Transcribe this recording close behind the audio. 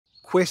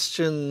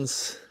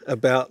questions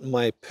about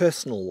my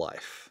personal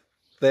life.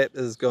 That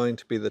is going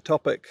to be the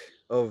topic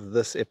of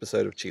this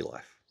episode of Chi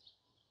Life.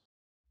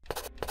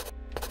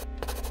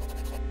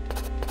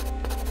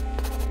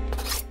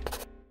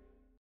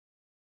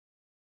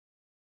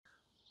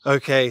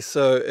 Okay,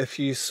 so if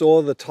you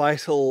saw the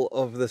title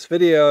of this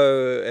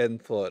video and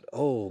thought,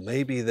 oh,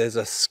 maybe there's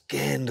a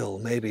scandal,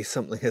 maybe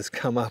something has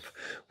come up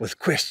with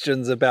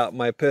questions about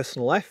my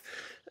personal life,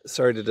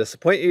 sorry to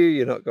disappoint you,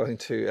 you're not going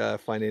to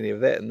find any of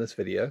that in this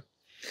video.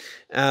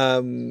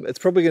 It's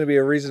probably going to be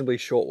a reasonably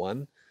short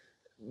one.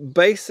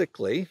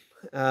 Basically,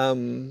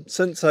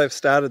 since I've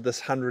started this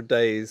 100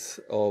 days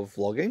of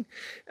vlogging,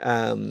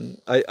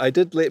 I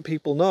did let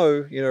people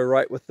know,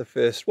 right with the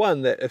first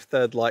one, that if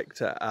they'd like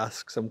to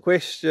ask some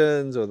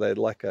questions or they'd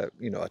like a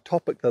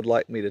topic they'd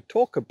like me to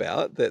talk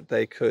about, that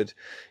they could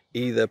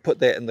either put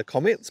that in the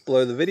comments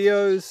below the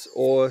videos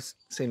or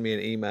send me an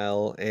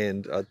email,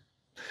 and I'd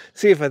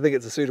see if I think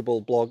it's a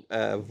suitable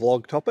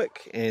vlog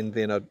topic, and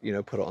then I'd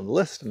put it on the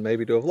list and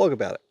maybe do a vlog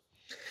about it.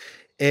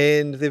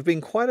 And there've been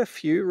quite a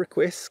few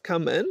requests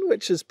come in,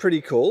 which is pretty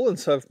cool. And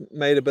so I've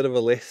made a bit of a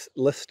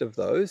list of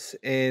those,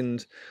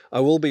 and I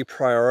will be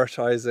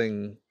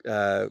prioritizing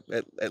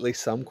at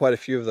least quite a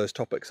few of those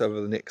topics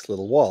over the next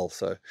little while.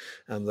 So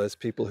those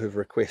people who've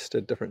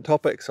requested different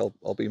topics,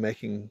 I'll be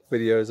making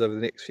videos over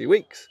the next few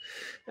weeks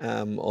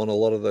on a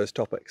lot of those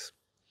topics.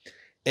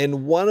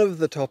 And one of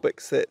the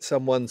topics that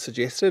someone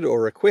suggested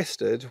or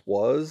requested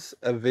was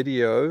a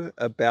video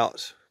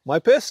about my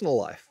personal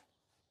life.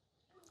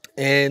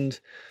 And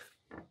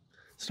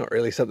it's not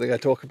really something I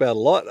talk about a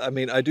lot. I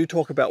mean, I do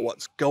talk about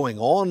what's going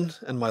on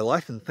in my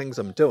life and things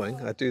I'm doing.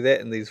 I do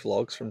that in these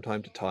vlogs from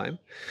time to time.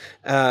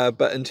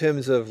 But in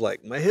terms of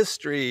like my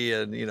history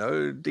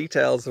and,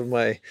 details of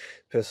my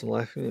personal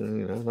life,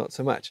 not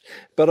so much.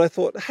 But I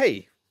thought,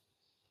 hey,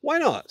 why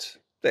not?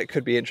 That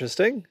could be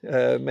interesting.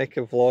 Make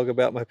a vlog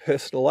about my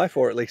personal life,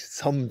 or at least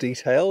some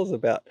details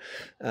about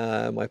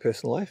my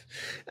personal life.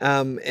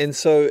 And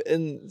so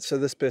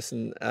this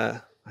person,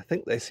 I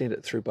think they sent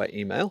it through by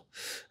email.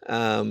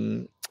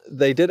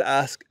 They did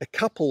ask a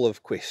couple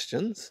of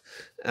questions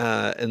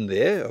in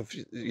there of,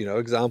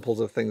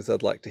 examples of things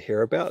I'd like to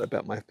hear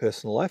about my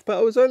personal life,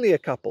 but it was only a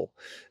couple.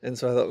 And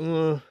so I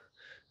thought,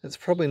 it's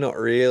probably not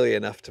really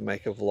enough to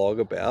make a vlog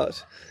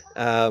about.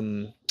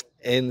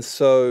 And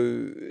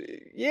so,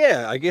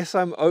 yeah, I guess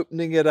I'm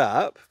opening it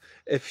up.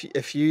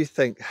 If you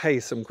think,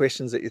 hey, some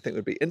questions that you think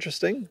would be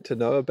interesting to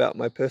know about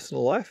my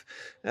personal life,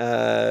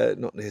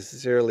 not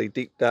necessarily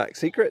deep, dark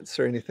secrets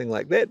or anything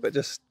like that, but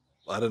just,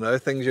 I don't know,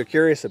 things you're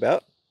curious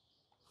about,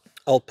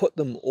 I'll put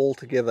them all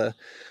together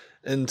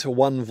into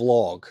one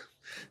vlog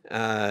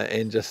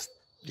and just,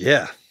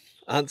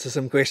 answer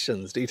some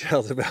questions,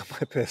 details about my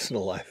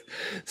personal life.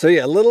 So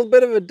yeah, a little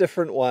bit of a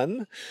different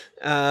one,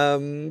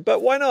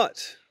 but why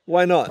not?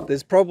 Why not?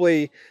 There's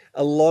probably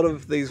a lot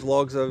of these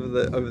vlogs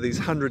over these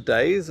 100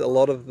 days. A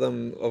lot of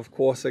them, of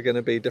course, are going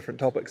to be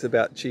different topics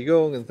about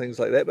Qigong and things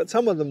like that, but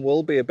some of them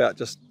will be about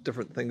just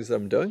different things that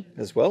I'm doing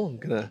as well. I'm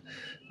going to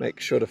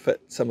make sure to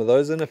fit some of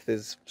those in if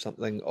there's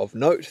something of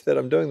note that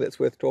I'm doing that's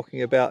worth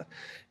talking about,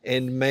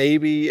 and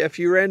maybe a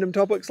few random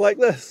topics like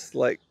this,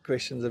 like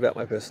questions about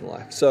my personal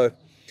life. So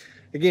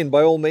again,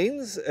 by all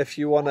means, if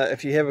you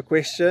have a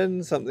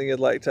question, something you'd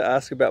like to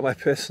ask about my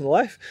personal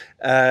life,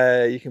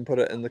 you can put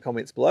it in the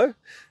comments below,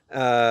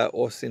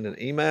 or send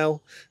an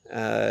email.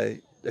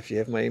 If you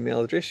have my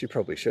email address, you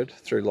probably should,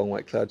 through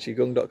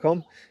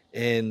longwhitecloudqigong.com.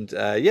 And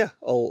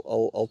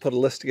I'll put a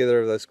list together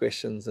of those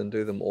questions and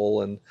do them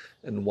all in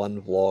one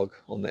vlog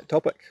on that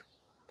topic.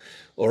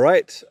 All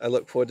right, I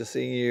look forward to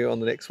seeing you on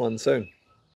the next one soon.